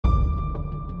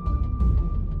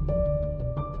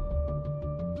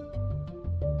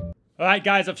Alright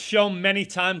guys, I've shown many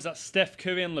times that Steph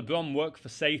Curry and Lebron work for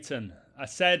Satan. I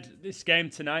said this game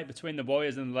tonight between the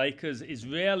Warriors and the Lakers is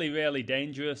really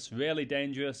dangerous, really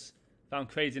dangerous. Found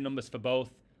crazy numbers for both.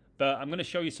 But I'm going to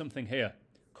show you something here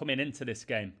coming into this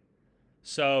game.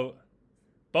 So,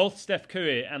 both Steph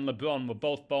Curry and LeBron were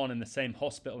both born in the same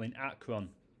hospital in Akron.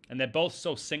 And they're both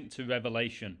so synced to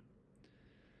Revelation.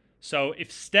 So,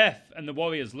 if Steph and the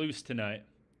Warriors lose tonight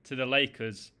to the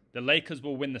Lakers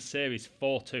will win the series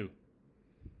 4-2.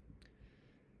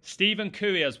 Stephen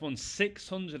Curry has won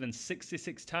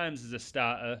 666 times as a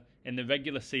starter in the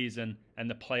regular season and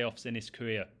the playoffs in his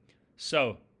career.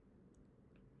 So,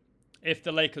 if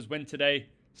the Lakers win today,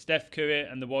 Steph Curry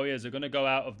and the Warriors are going to go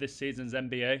out of this season's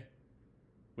NBA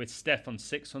with Steph on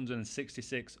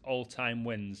 666 all-time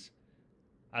wins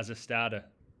as a starter.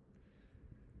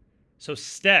 So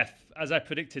Steph, as I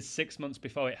predicted 6 months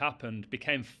before it happened,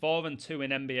 became 4-2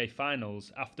 in NBA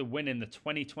Finals after winning the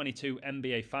 2022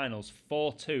 NBA Finals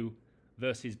 4-2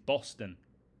 versus Boston.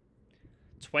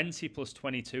 20 plus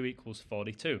 22 equals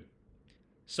 42.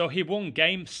 So he won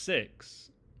Game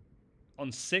 6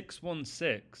 on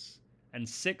 616, and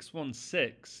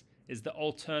 616 is the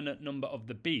alternate number of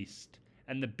the Beast,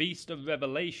 and the Beast of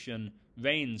Revelation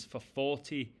reigns for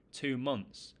 42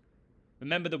 months.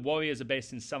 Remember, the Warriors are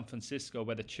based in San Francisco,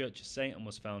 where the Church of Satan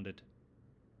was founded.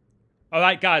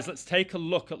 Alright guys, let's take a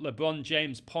look at LeBron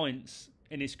James' points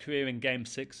in his career in Game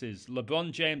 6s. LeBron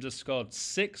James has scored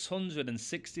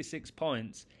 666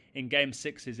 points in Game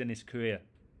 6s in his career.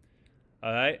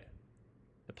 Alright?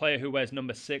 The player who wears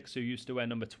number 6, who used to wear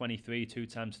number 23, 2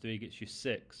 times 3 gets you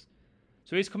 6.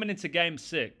 So he's coming into Game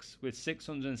 6 with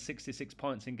 666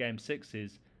 points in Game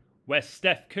 6s, where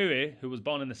Steph Curry, who was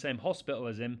born in the same hospital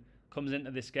as him, comes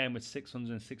into this game with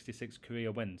 666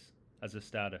 career wins as a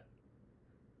starter.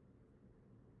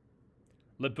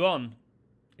 LeBron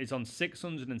is on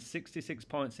 666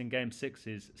 points in Game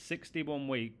 6s, 61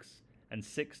 weeks and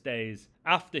 6 days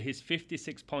after his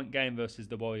 56-point game versus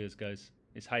the Warriors, guys.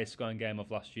 His highest scoring game of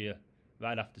last year,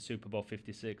 right after Super Bowl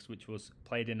 56, which was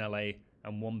played in LA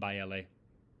and won by LA.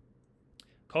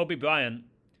 Kobe Bryant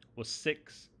was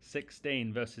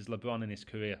 6-16 versus LeBron in his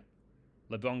career.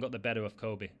 LeBron got the better of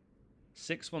Kobe.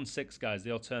 616, guys,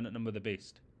 the alternate number of the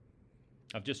Beast.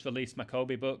 I've just released my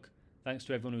Kobe book. Thanks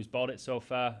to everyone who's bought it so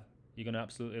far. You're going to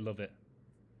absolutely love it.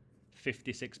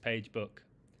 56-page book.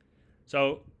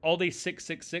 So, all these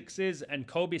 666s, and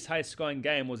Kobe's highest scoring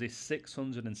game was his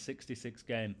 666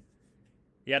 game.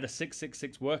 He had a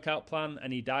 666 workout plan,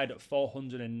 and he died at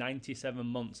 497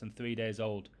 months and 3 days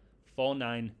old.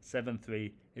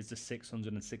 4973 is the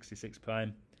 666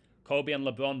 prime. Kobe and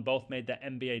LeBron both made their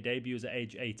NBA debuts at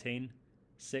age 18.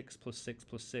 6 plus 6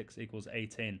 plus 6 equals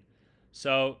 18.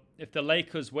 So, if the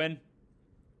Lakers win,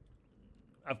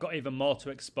 I've got even more to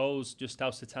expose just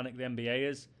how satanic the NBA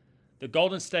is. The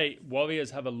Golden State Warriors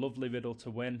have a lovely riddle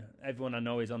to win. Everyone I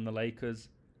know is on the Lakers.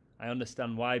 I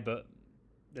understand why, but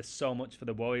there's so much for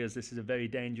the Warriors. This is a very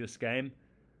dangerous game.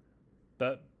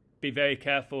 But be very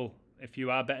careful if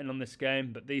you are betting on this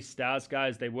game. But these stars,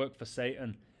 guys, they work for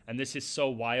Satan. And this is so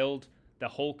wild. Their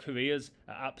whole careers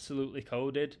are absolutely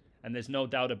coded. And there's no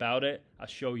doubt about it. I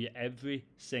show you every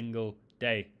single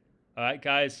day. Alright,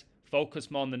 guys.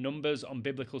 Focus more on the numbers, on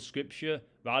biblical scripture,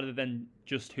 rather than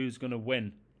just who's going to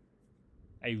win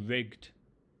a rigged,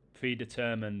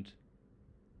 predetermined,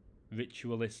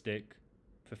 ritualistic,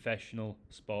 professional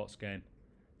sports game.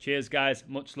 Cheers, guys.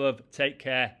 Much love. Take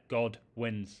care. God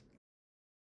wins.